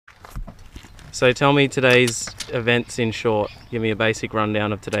So tell me today's events in short. Give me a basic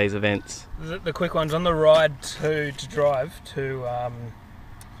rundown of today's events. The quick ones on the ride to drive to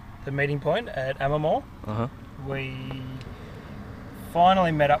the meeting point at Ammermoor. We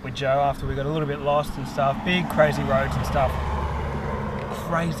finally met up with Joe after we got a little bit lost and stuff. Big crazy roads and stuff.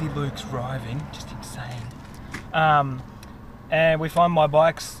 Crazy Luke's driving, just insane. And we find my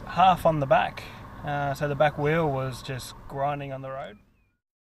bike's half on the back, so the back wheel was just grinding on the road.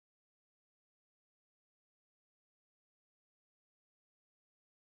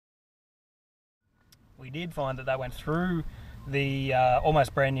 We did find that went through the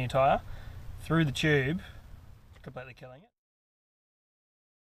almost brand new tyre, through the tube, completely killing it.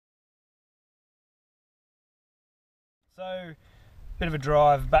 So, bit of a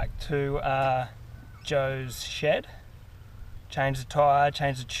drive back to Joe's shed, change the tyre,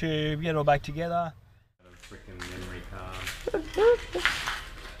 change the tube, get it all back together. Freaking memory card.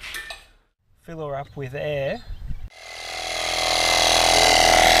 Fill her up with air.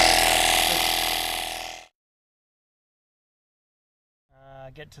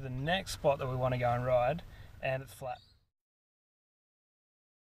 Get to the next spot that we want to go and ride, and it's flat.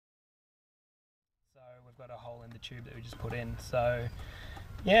 So we've got a hole in the tube that we just put in. So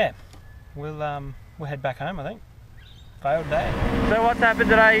yeah, we'll head back home, I think. Failed day. So what's happened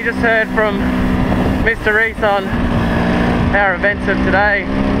today? You just heard from Mr. Reese on our events of today.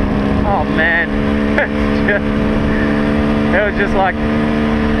 Oh man, it was just like,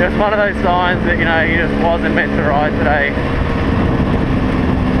 it was one of those signs that, you know, you just wasn't meant to ride today.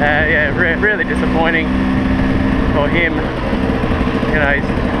 Yeah, really disappointing for him. You know, he's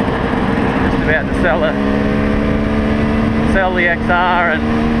just about to sell the XR, and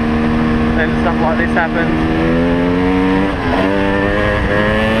then something like this happens.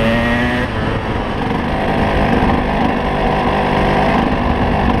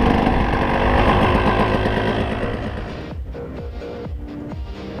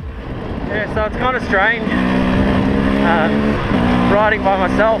 Yeah, so it's kind of strange. Riding by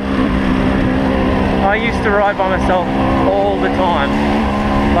myself. I used to ride by myself all the time.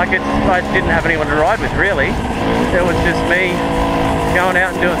 Like I didn't have anyone to ride with really. It was just me going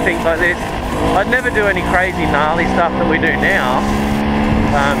out and doing things like this. I'd never do any crazy gnarly stuff that we do now.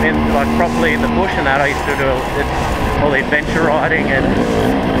 Like properly in the bush and that. I used to do all the adventure riding and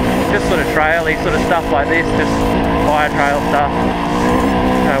just sort of traily sort of stuff like this, just fire trail stuff,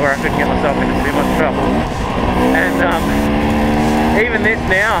 where I couldn't get myself into too much trouble. And even this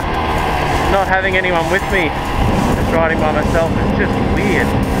now, not having anyone with me, just riding by myself, it's just weird.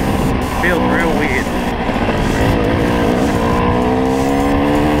 It feels real weird.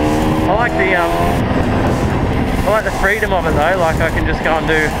 I like the freedom of it though. Like I can just go and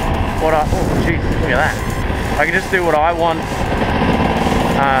do what I. Oh jeez, look at that! I can just do what I want.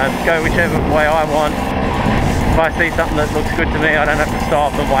 Go whichever way I want. If I see something that looks good to me, I don't have to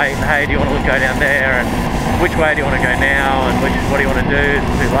stop and wait. And hey, do you want to go down there? And which way do you want to go now? And what do you want to do?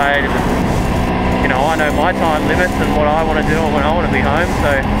 It's too late. You know, I know my time limits and what I want to do and when I want to be home.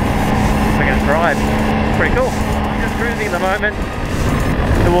 So I can just ride. It's pretty cool. I'm just cruising at the moment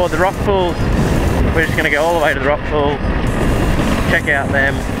toward the rock pools. We're just going to go all the way to the rock pools. Check out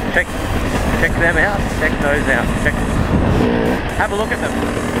them. Check them out. Check those out. Have a look at them.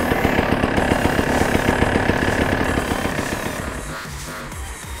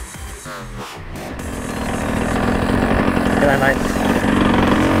 G'day mate.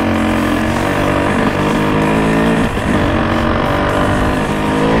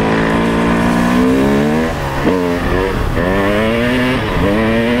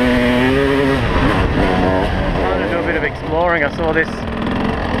 Trying to do a bit of exploring. I saw this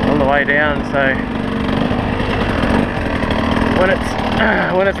on the way down, so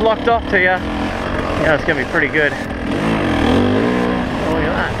when it's locked off to you, you know it's going to be pretty good. Oh, look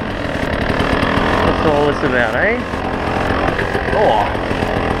at that. What's all this about, eh? Oh,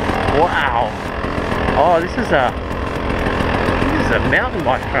 wow. Oh, this is a mountain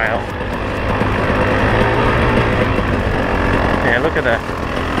bike trail. Yeah, look at the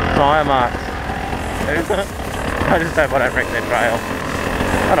tyre marks. I just hope I don't wreck their trail.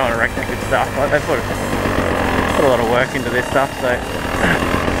 I don't want to wreck their good stuff. Like, they put a lot of work into this stuff, so I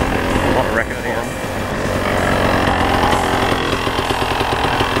don't want to wreck it again.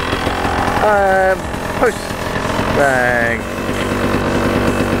 Post bag.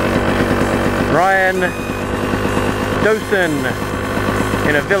 Ryan Dawson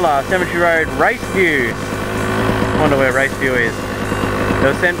in a villa, Cemetery Road, Raceview. Wonder where Raceview is. They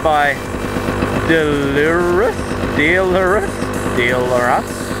were sent by Delirus,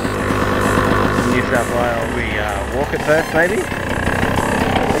 New South Wales. We walk it first maybe.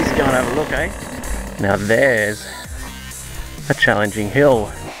 At least going have a look, eh? Now there's a challenging hill.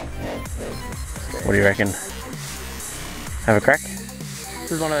 What do you reckon? Have a crack?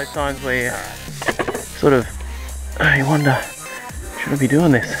 This is one of those times where sort of you wonder, should I be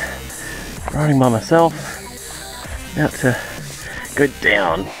doing this? Riding by myself, about to go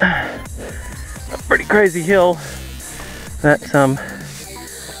down a pretty crazy hill that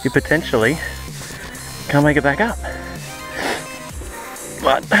you potentially can't make it back up.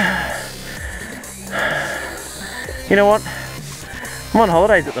 But you know what? I'm on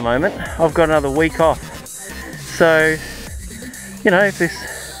holidays at the moment. I've got another week off. So, you know, if this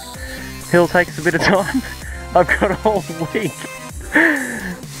hill takes a bit of time, I've got a whole week.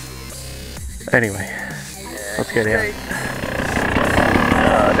 Anyway, let's go down.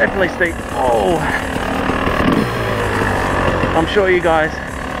 Definitely steep. Oh, I'm sure you guys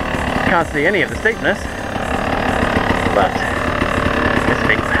can't see any of the steepness, but it's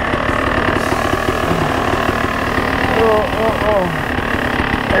steep. Oh.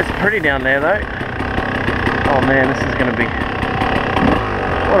 It's pretty down there though. Oh man, this is going to be...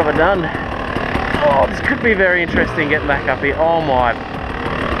 What have I done? Oh, this could be very interesting getting back up here. Oh my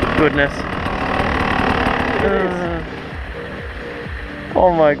goodness.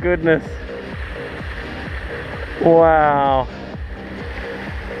 Oh my goodness. Wow.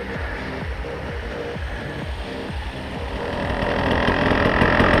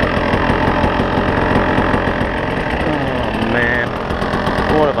 Oh man.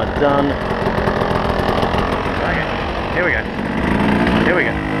 What have I done? Okay, here we go. Here we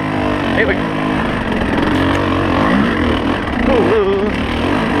go. Here we go. Ooh.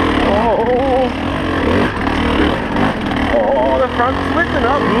 Oh, the front's lifting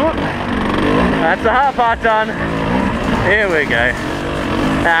up. That's the hard part done. Here we go.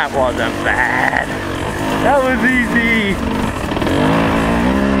 That wasn't bad. That was easy.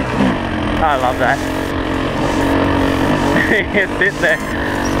 I love that. You sit there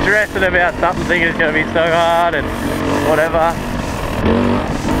stressing about something, thinking it's going to be so hard and whatever.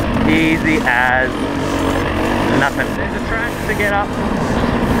 Easy as nothing. There's a track to get up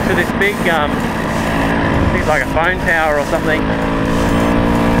to this big, I think it's like a phone tower or something. I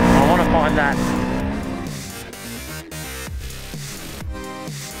want to find that.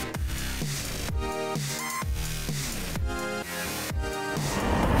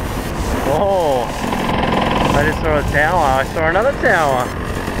 Oh, I just saw a tower. I saw another tower.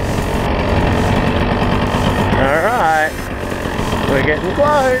 Alright, we're getting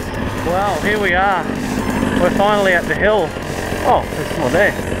close. Well, here we are. We're finally at the hill. Oh, there's more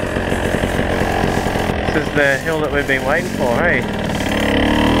there. This is the hill that we've been waiting for, hey?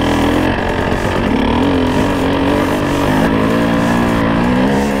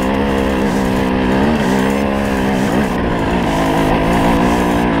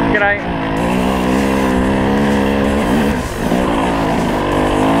 G'day.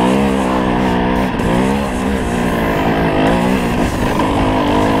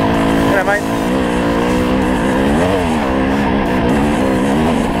 G'day, mate.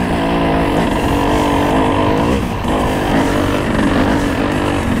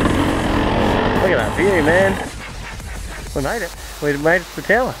 Look at that view, man. We made it. We made it to the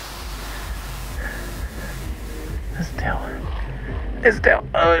tower. There's the tower. There's the tower.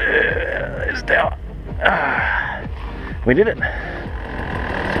 Oh, there's the tower. We did it.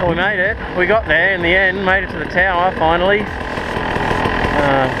 So we made it. We got there in the end. Made it to the tower finally.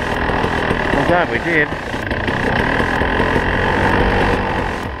 I'm glad we did.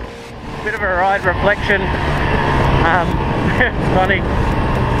 Bit of a ride reflection. It's funny.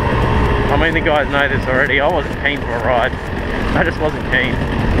 I mean, the guys know this already. I wasn't keen for a ride. I just wasn't keen.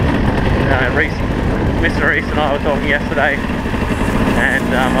 Mr. Reese and I were talking yesterday, and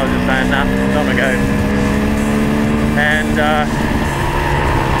I was just saying, nah, not gonna go. And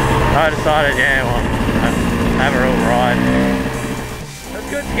I decided, yeah, well, have a real ride. It's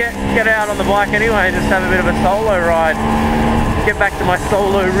good to get out on the bike anyway, and just have a bit of a solo ride. Get back to my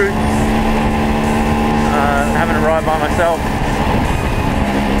solo roots. Having a ride by myself.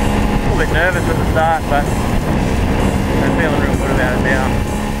 A bit nervous at the start, but I'm feeling real good about it now.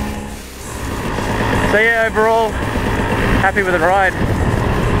 So yeah, overall, happy with the ride.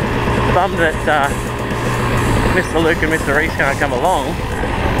 Bummed that Mr. Luke and Mr. Reese can't come along.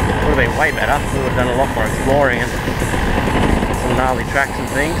 Would have been way better. We would have done a lot more exploring and some gnarly tracks and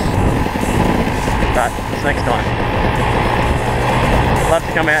things. But it's next time. Love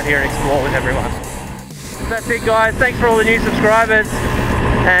to come out here and explore with everyone. That's it, guys. Thanks for all the new subscribers.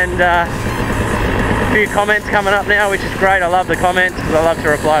 And a few comments coming up now, which is great. I love the comments because I love to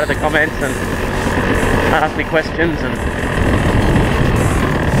reply to the comments and ask me questions and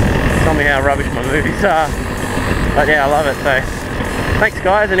me how rubbish my movies are. But yeah, I love it. So thanks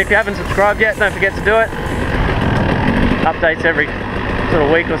guys, and if you haven't subscribed yet, don't forget to do it. Updates every sort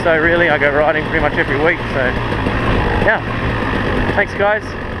of week or so really. I go riding pretty much every week, so yeah. Thanks guys,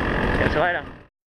 catch you later.